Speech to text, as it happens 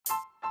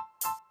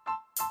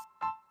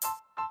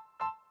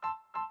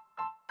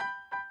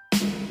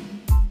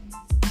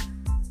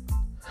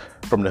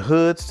From the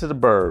hoods to the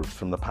burbs,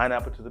 from the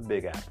pineapple to the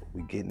big apple,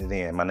 we getting it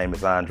in. My name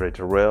is Andre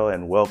Terrell,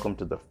 and welcome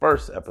to the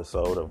first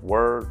episode of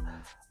Word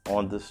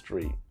on the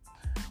Street,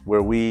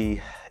 where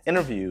we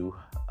interview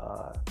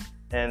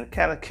and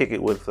kind of kick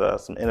it with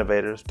some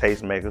innovators,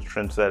 tastemakers,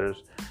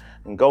 trendsetters,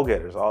 and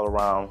go-getters all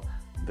around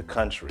the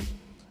country.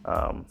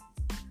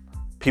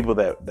 People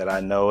that I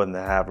know and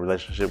that I have a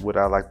relationship with,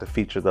 I like to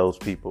feature those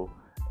people,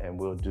 and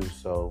we'll do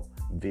so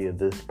via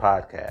this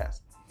podcast.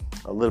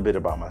 A little bit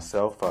about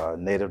myself,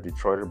 native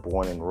Detroiter,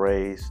 born and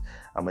raised.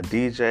 I'm a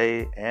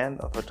DJ and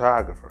a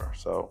photographer,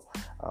 so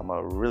I'm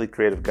a really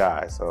creative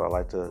guy, so I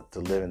like to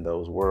live in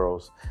those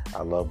worlds.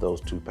 I love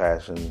those two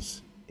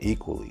passions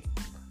equally.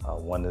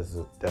 One is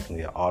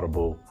definitely an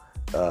audible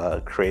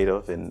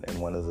creative, and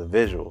one is a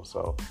visual,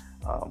 so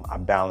I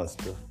balance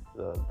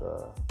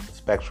the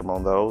spectrum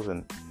on those,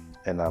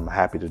 and I'm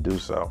happy to do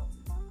so.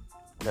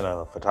 Been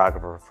a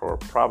photographer for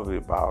probably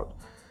about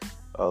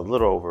a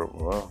little over,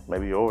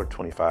 maybe over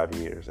 25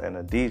 years, and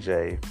a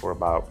DJ for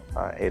about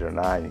 8 or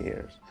 9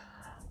 years.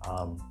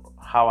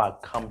 How I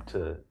come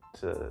to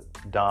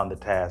don the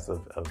task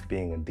of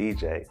being a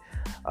DJ,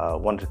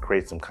 wanted to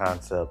create some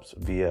concepts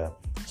via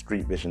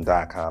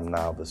streetvision.com,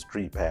 now the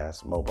Street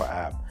Pass mobile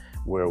app,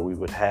 where we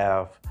would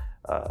have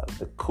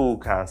the cool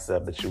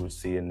concept that you would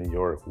see in New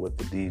York with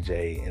the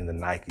DJ in the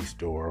Nike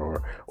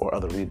store or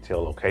other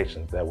retail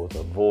locations. That was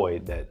a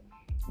void that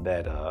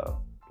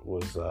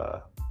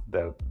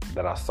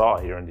I saw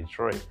here in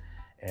Detroit.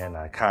 And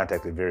I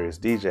contacted various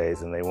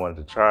DJs, and they wanted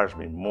to charge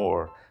me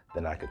more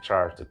than I could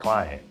charge the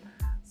client.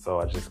 So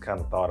I just kind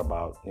of thought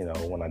about,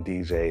 when I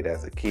DJ'd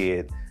as a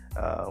kid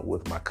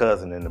with my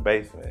cousin in the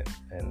basement,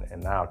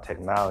 and now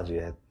technology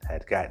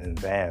had gotten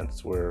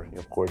advanced where,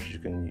 of course, you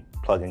can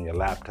plug in your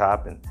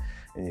laptop and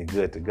you're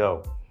good to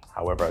go.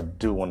 However, I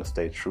do want to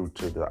stay true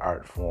to the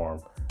art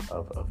form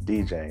of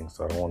DJing,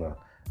 so I don't want to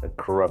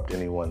corrupt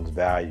anyone's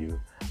value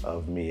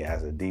of me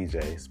as a DJ,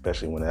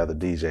 especially when the other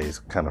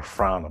DJs kind of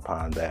frown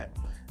upon that.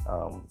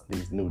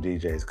 These new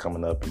DJs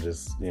coming up and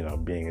just,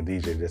 being a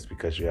DJ just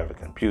because you have a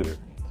computer.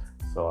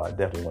 So I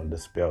definitely want to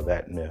dispel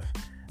that myth.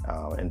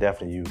 And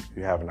definitely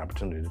you have an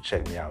opportunity to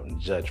check me out and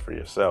judge for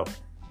yourself.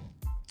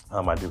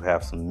 I do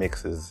have some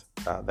mixes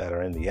that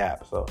are in the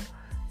app, so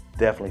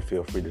definitely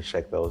feel free to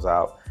check those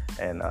out.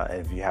 And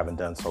if you haven't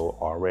done so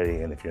already,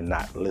 and if you're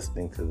not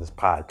listening to this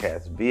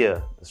podcast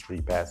via the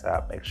Street Pass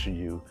app, make sure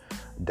you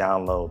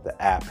download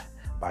the app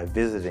by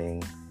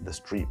visiting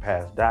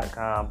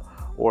thestreetpass.com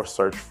or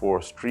search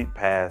for Street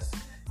Pass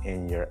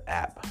in your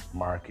app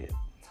market.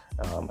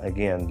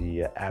 Again,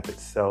 the app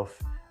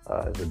itself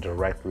is a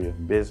directory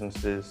of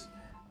businesses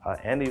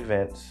and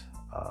events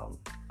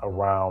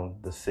around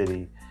the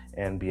city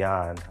and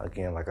beyond.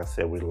 Again, like I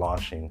said, we're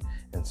launching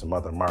in some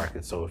other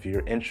markets. So if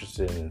you're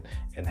interested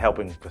in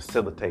helping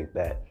facilitate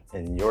that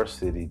in your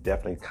city,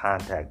 definitely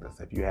contact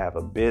us. If you have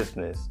a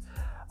business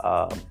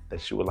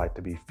that you would like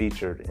to be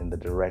featured in the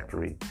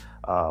directory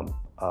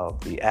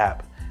of the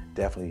app,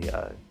 definitely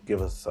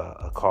give us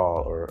a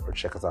call or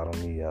check us out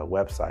on the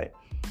website.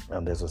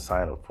 There's a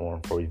sign-up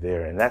form for you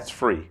there, and that's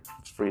free.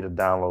 It's free to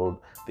download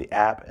the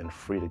app and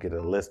free to get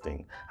a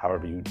listing.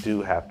 However, you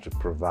do have to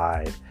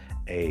provide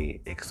a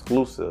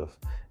exclusive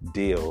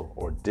deal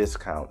or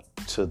discount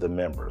to the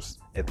members,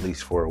 at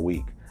least for a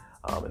week.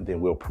 And then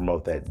we'll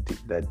promote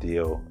that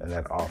deal and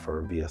that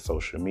offer via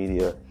social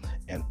media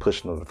and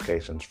push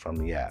notifications from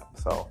the app.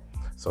 So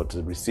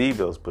to receive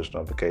those push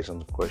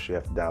notifications, of course, you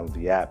have to download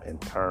the app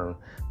and turn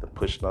the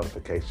push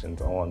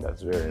notifications on.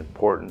 That's very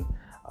important.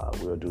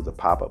 We'll do the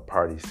pop-up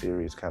party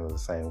series kind of the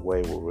same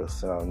way, where we'll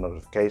send out a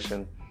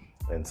notification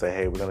and say,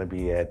 hey, we're going to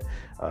be at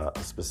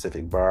a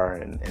specific bar,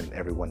 and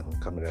everyone can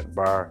come to that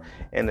bar.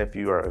 And if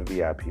you are a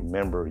VIP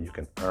member, you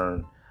can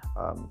earn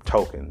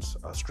tokens,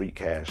 Street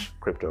Cash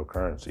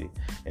cryptocurrency,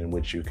 in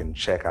which you can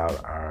check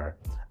out our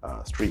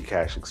Street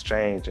Cash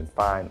exchange and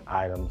find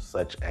items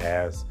such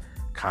as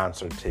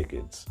concert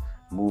tickets,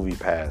 movie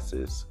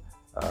passes,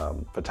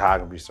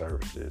 photography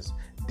services,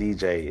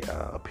 DJ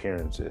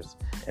appearances,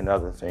 and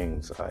other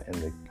things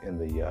in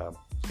the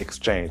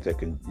exchange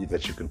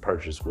that you can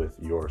purchase with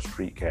your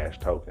Street Cash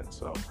token.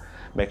 So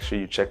make sure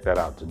you check that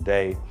out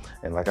today.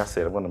 And like I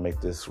said, I'm going to make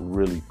this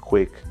really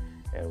quick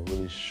and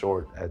really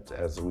short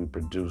as we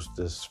produce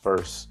this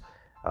first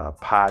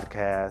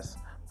podcast.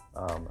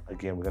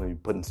 Again, we're going to be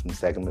putting some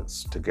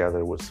segments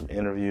together with some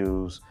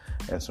interviews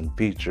and some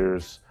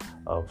features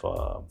of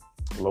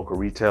local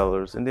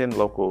retailers, and then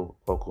local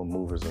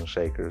movers and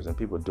shakers, and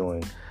people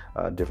doing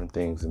different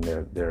things in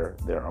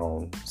their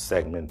own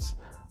segments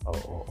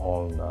or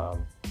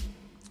own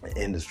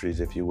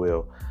industries, if you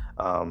will,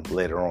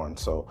 later on.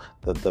 So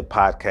the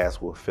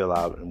podcast will fill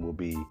out and will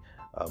be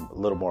a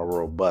little more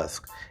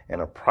robust,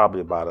 and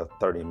probably about a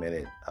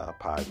 30-minute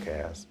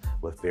podcast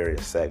with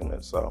various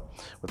segments. So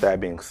with that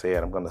being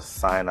said, I'm going to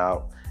sign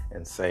out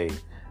and say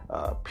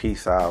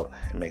peace out,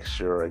 and make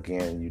sure,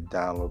 again, you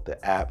download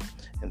the app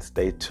and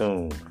stay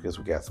tuned, because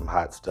we got some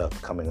hot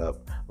stuff coming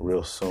up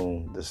real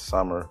soon this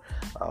summer.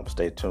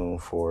 Stay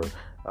tuned for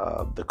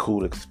the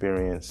Cool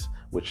Experience,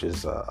 which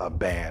is a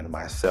band,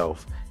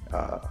 myself,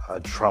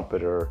 a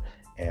trumpeter,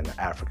 and an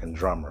African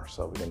drummer.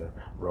 So we're going to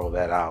roll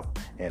that out.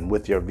 And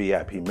with your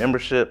VIP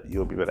membership,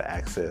 you'll be able to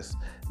access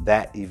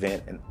that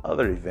event and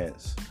other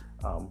events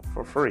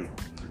for free.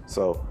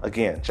 So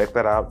again, check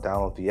that out.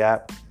 Download the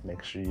app.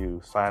 Make sure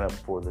you sign up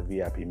for the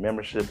VIP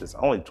membership. It's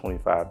only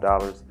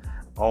 $25.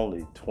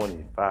 Only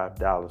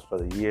 $25 for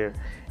the year,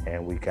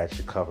 and we got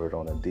you covered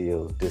on the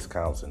deals,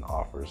 discounts, and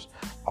offers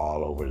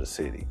all over the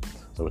city.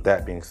 So with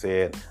that being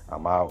said,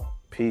 I'm out.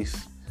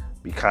 Peace.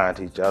 Be kind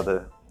to each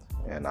other,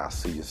 and I'll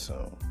see you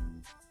soon.